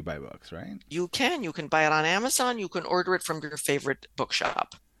wherever you buy books, right? You can buy it on Amazon. You can order it from your favorite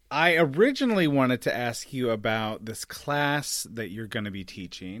bookshop. I originally wanted to ask you about this class that you're going to be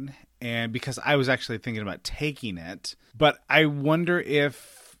teaching, and because I was actually thinking about taking it, but I wonder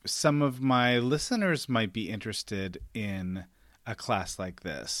if some of my listeners might be interested in a class like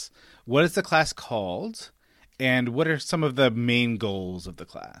this. What is the class called, and what are some of the main goals of the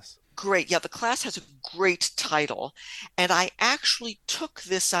class? Great. Yeah, the class has a great title. And I actually took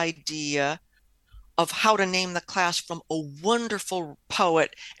this idea of how to name the class from a wonderful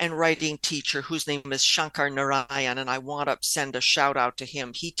poet and writing teacher whose name is Shankar Narayan, and I want to send a shout out to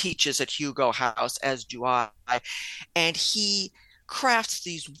him. He teaches at Hugo House, as do I, and he crafts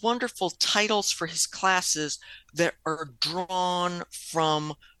these wonderful titles for his classes that are drawn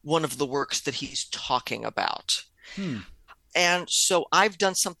from one of the works that he's talking about. And so I've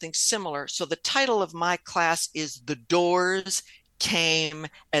done something similar. So the title of my class is The Doors Came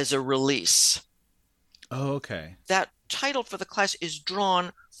as a Release. Oh, okay. That title for the class is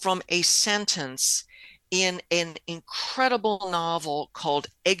drawn from a sentence in an incredible novel called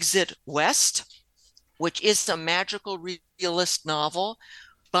Exit West, which is a magical realist novel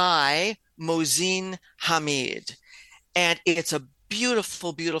by Mohsin Hamid. And it's a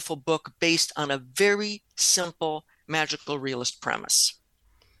beautiful, beautiful book based on a very simple magical realist premise.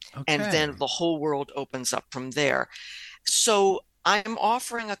 Okay. And then the whole world opens up from there. So I'm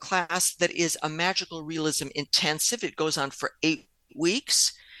offering a class that is a magical realism intensive. It goes on for 8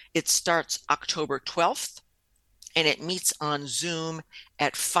 weeks. It starts October 12th and it meets on Zoom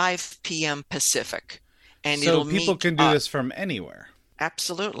at 5 p.m. Pacific. And So it'll people meet can do this from anywhere.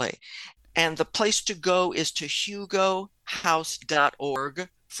 absolutely. And the place to go is to hugohouse.org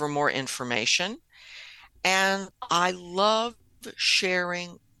for more information. And I love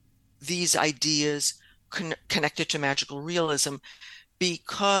sharing these ideas connected to magical realism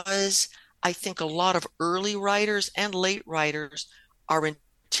because I think a lot of early writers and late writers are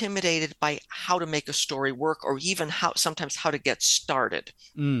intimidated by how to make a story work or even sometimes how to get started.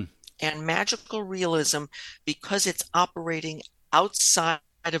 Mm. And magical realism, because it's operating outside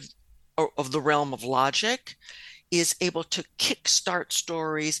of the realm of logic, is able to kickstart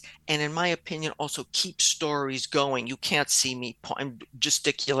stories and, in my opinion, also keep stories going. You can't see me I'm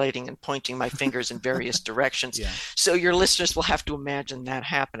gesticulating and pointing my fingers in various directions. Yeah. So your listeners will have to imagine that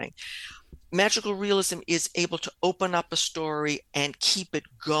happening. Magical realism is able to open up a story and keep it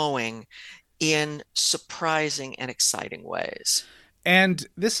going in surprising and exciting ways. And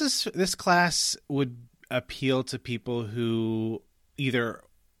this class would appeal to people who either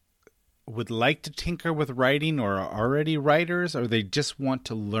would like to tinker with writing or are already writers, or they just want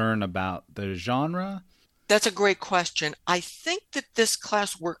to learn about the genre? That's a great question. I think that this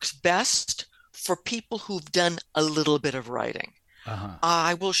class works best for people who've done a little bit of writing. Uh-huh.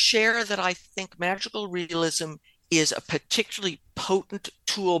 I will share that I think magical realism is a particularly potent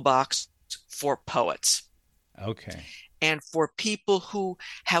toolbox for poets. Okay. And for people who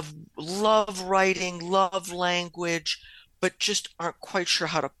have love writing, love language, but just aren't quite sure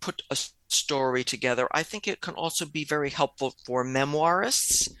how to put a story together. I think it can also be very helpful for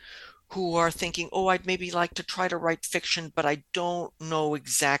memoirists who are thinking, oh, I'd maybe like to try to write fiction, but I don't know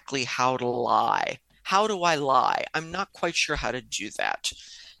exactly how to lie. How do I lie? I'm not quite sure how to do that.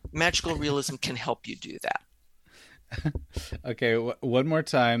 Magical realism can help you do that. Okay, one more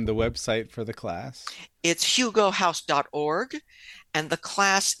time, the website for the class. It's hugohouse.org, and the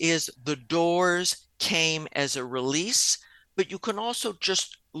class is The Doors Came as a Release, but you can also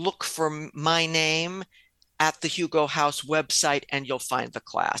just look for my name at the Hugo House website and you'll find the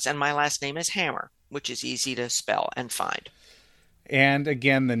class. And my last name is Hammer, which is easy to spell and find. And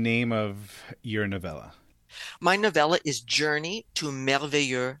again, the name of your novella. My novella is Journey to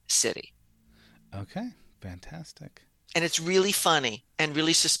Merveilleux City. Okay, fantastic. And it's really funny and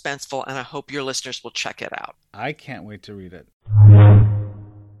really suspenseful, and I hope your listeners will check it out. I can't wait to read it.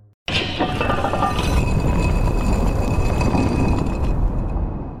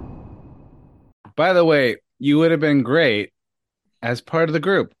 By the way, you would have been great as part of the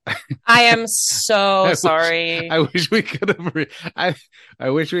group. I am so sorry. I wish we could have. I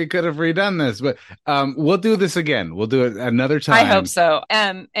wish we could have redone this, but we'll do this again. We'll do it another time. I hope so.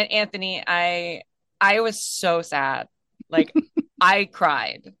 And Anthony, I was so sad. Like I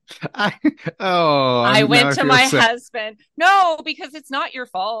cried. I went to my husband. No, because it's not your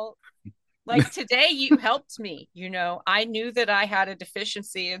fault. Like today, you helped me. I knew that I had a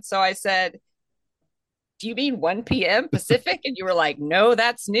deficiency, and so I said, do you mean 1 p.m. Pacific? And you were like, no,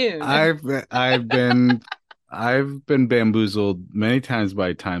 that's noon. I've been bamboozled many times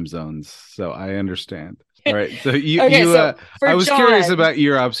by time zones, so I understand. All right, so I was curious about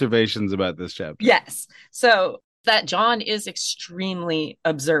your observations about this chapter. Yes, so that John is extremely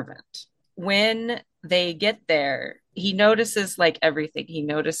observant. When they get there, he notices like everything. He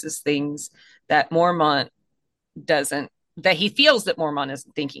notices things that Mormont doesn't, that he feels that Mormont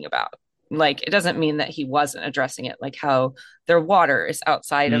isn't thinking about. Like, it doesn't mean that he wasn't addressing it, like how their water is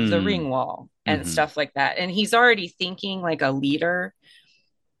outside of the ring wall and stuff like that. And he's already thinking like a leader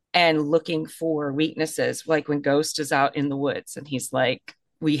and looking for weaknesses, like when Ghost is out in the woods and he's like,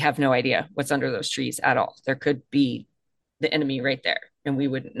 we have no idea what's under those trees at all. There could be the enemy right there and we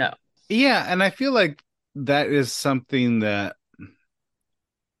wouldn't know. Yeah, and I feel like that is something that,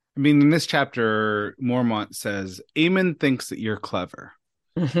 I mean, in this chapter, Mormont says, Eamon thinks that you're clever.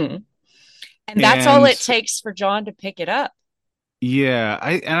 Mm-hmm. And that's all it takes for John to pick it up. Yeah,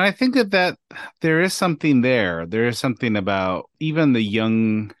 I think that there is something there. There is something about even the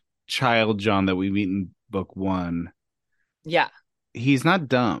young child John that we meet in book 1. Yeah. He's not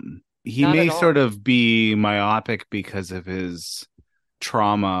dumb. He Not may at all. sort of be myopic because of his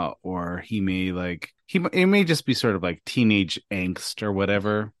trauma, or he may it may just be sort of like teenage angst or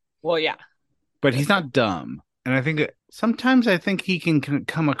whatever. Well, yeah. But he's not dumb. And I think sometimes he can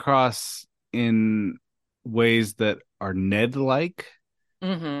come across in ways that are Ned-like.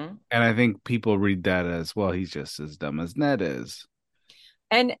 Mm-hmm. And I think people read that as, well, he's just as dumb as Ned is.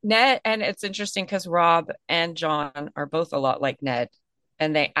 And Ned, and it's interesting because Rob and John are both a lot like Ned,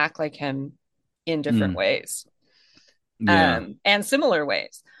 and they act like him in different ways. Yeah. And similar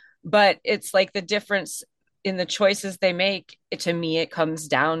ways. But it's like the difference in the choices they make, to me, it comes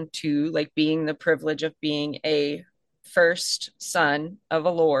down to like being the privilege of being a first son of a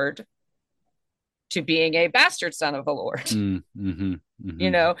lord to being a bastard son of a lord, and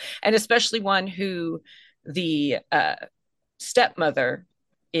especially one who the stepmother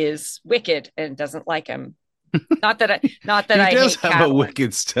is wicked and doesn't like him. Not that He I does hate have Catelyn. a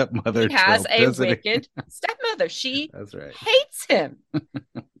wicked stepmother He has trope, a doesn't he? wicked stepmother. She That's right. hates him.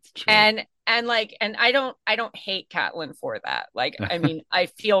 It's true. And I don't hate Catelyn for that. Like, I mean, I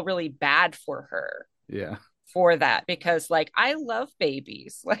feel really bad for her. Yeah. For that, because like I love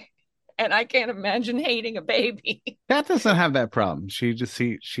babies. Like, and I can't imagine hating a baby. Cat doesn't have that problem. She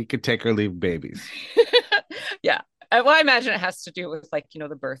could take or leave babies. Yeah. Well, I imagine it has to do with like,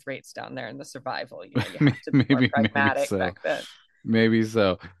 the birth rates down there and the survival. You have to be more pragmatic so. back then. Maybe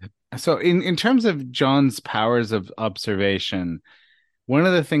so. So in terms of John's powers of observation, one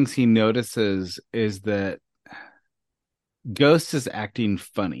of the things he notices is that Ghost is acting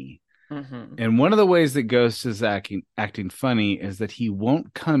funny. Mm-hmm. And one of the ways that Ghost is acting funny is that he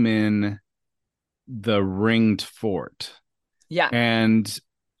won't come in the ringed fort. Yeah. And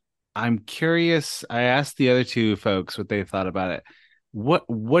I'm curious, I asked the other two folks what they thought about it. What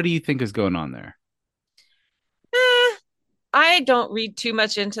do you think is going on there? I don't read too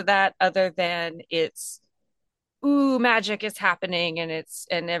much into that other than it's magic is happening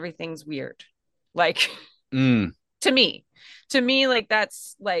and everything's weird. Like to me, like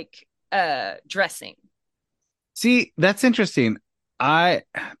that's like dressing. See, that's interesting.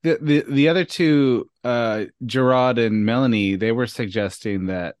 The other two, Gerard and Melanie, they were suggesting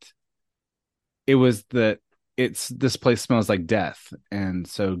that this place smells like death, and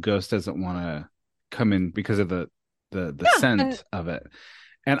so Ghost doesn't want to come in because of the scent of it.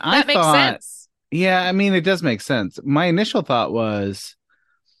 And I thought, sense. Yeah, I mean, it does make sense. My initial thought was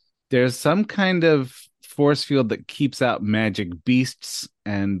there's some kind of force field that keeps out magic beasts,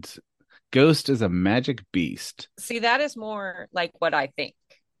 and Ghost is a magic beast. See, that is more like what I think.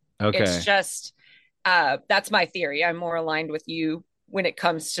 Okay. It's just that's my theory. I'm more aligned with you when it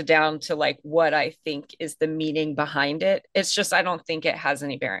comes down to like what I think is the meaning behind it. It's just I don't think it has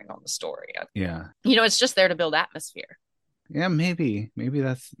any bearing on the story. Yeah. It's just there to build atmosphere. Yeah, maybe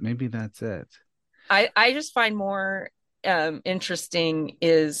that's it. I just find more interesting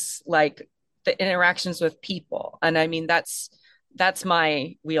is like the interactions with people, and I mean that's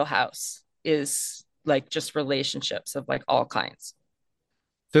my wheelhouse, is like just relationships of like all kinds.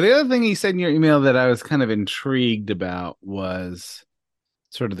 So the other thing he said in your email that I was kind of intrigued about was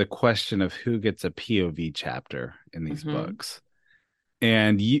sort of the question of who gets a POV chapter in these books.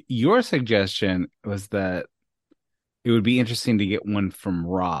 And your suggestion was that it would be interesting to get one from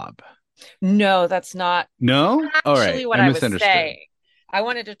Rob. No, that's not. No? Actually, all right. what I was saying. I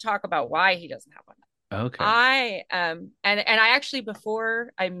wanted to talk about why he doesn't have one. Okay. I and I actually,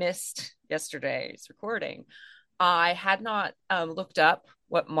 before I missed yesterday's recording, I had not looked up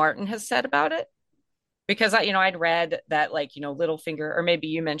what Martin has said about it, because I'd read that like Littlefinger, or maybe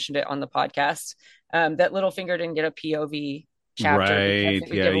you mentioned it on the podcast, that Littlefinger didn't get a POV chapter, right?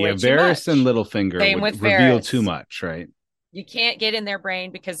 Yeah. Varys and Littlefinger would reveal too much, right? You can't get in their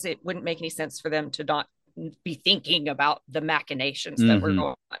brain because it wouldn't make any sense for them to not be thinking about the machinations that were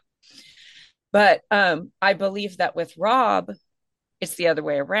going on. But I believe that with Rob, it's the other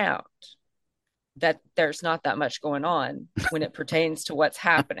way around, that there's not that much going on when it pertains to what's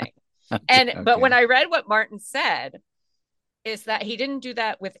happening. But when I read what Martin said, is that he didn't do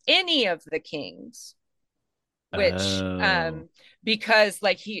that with any of the kings, which because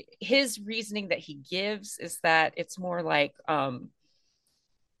like his reasoning that he gives is that it's more like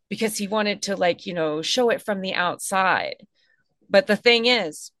because he wanted to like show it from the outside. But the thing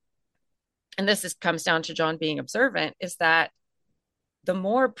is, and comes down to John being observant, is that the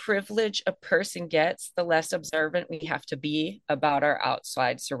more privilege a person gets, the less observant we have to be about our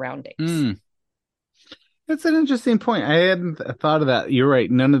outside surroundings. That's an interesting point. I hadn't thought of that. You're right.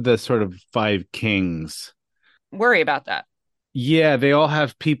 None of the sort of 5 kings worry about that. Yeah, they all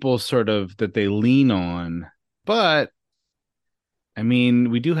have people sort of that they lean on. But I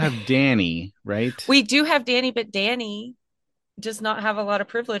mean, we do have Dany, right? We do have Dany, but Dany does not have a lot of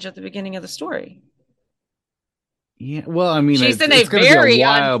privilege at the beginning of the story. Yeah, well, I mean, she's in it's a going to very be a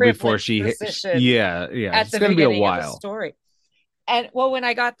while before position. Yeah, it's going to be a while. Of the story. And well, when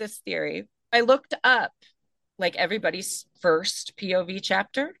I got this theory, I looked up like everybody's first POV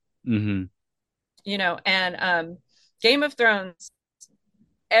chapter. And Game of Thrones,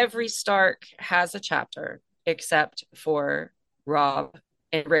 every Stark has a chapter except for Robb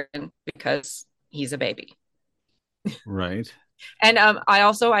and Rickon, because he's a baby. Right. And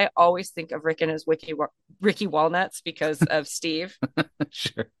I always think of Rickon as Ricky Walnuts because of Steve.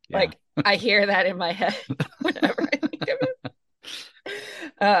 Sure. Yeah. Like I hear that in my head whenever I think of it.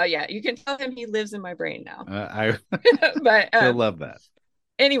 Yeah, you can tell him he lives in my brain now. I But still love that.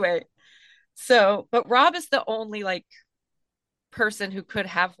 Anyway, but Rob is the only like person who could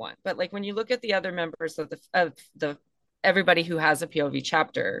have one. But like when you look at the other members of the everybody who has a POV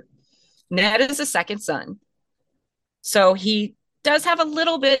chapter, Ned is a second son. So he does have a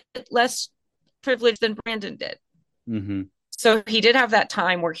little bit less privilege than Brandon did. Mm-hmm. So he did have that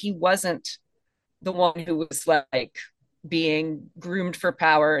time where he wasn't the one who was like being groomed for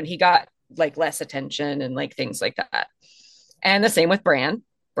power, and he got like less attention and like things like that. And the same with Bran.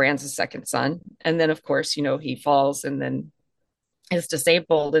 Bran's a second son. And then of course, you know, he falls and then is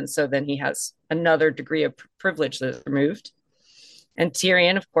disabled. And so then he has another degree of privilege that is removed. And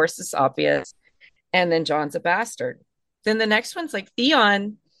Tyrion, of course, is obvious. And then Jon's a bastard. Then the next one's like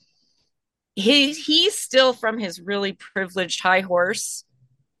Theon. He's still from his really privileged high horse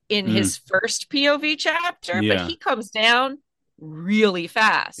in his first POV chapter, but he comes down really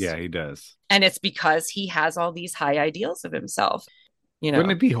fast. Yeah, he does. And it's because he has all these high ideals of himself. You know,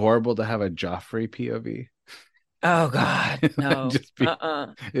 wouldn't it be horrible to have a Joffrey POV? Oh God, no.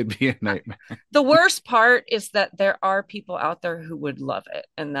 It'd be a nightmare. The worst part is that there are people out there who would love it,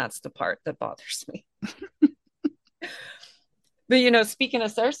 and that's the part that bothers me. But you know, speaking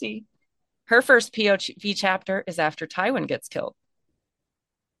of Cersei, her first POV chapter is after Tywin gets killed.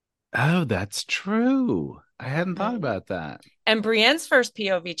 Oh, that's true. I hadn't thought about that. And Brienne's first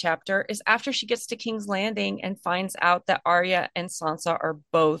POV chapter is after she gets to King's Landing and finds out that Arya and Sansa are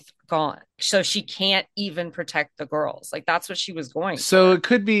both gone. So she can't even protect the girls. Like that's what she was going So for. it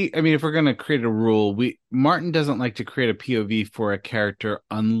could be, I mean, if we're going to create a rule, Martin doesn't like to create a POV for a character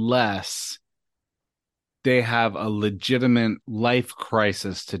unless they have a legitimate life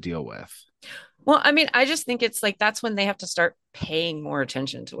crisis to deal with. Well, I mean, I just think it's like that's when they have to start paying more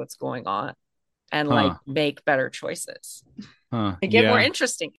attention to what's going on and like make better choices. And get more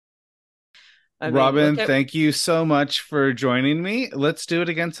interesting. Robin, thank you so much for joining me. Let's do it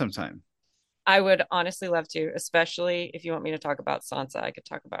again sometime. I would honestly love to, especially if you want me to talk about Sansa. I could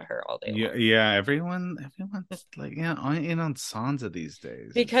talk about her all day long. Yeah, everyone's like in on Sansa these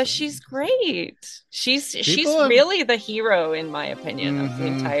days because she's great. She's really the hero in my opinion of the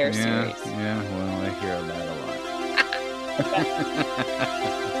entire series. Yeah, well, I hear that a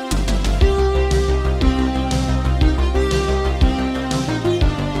lot.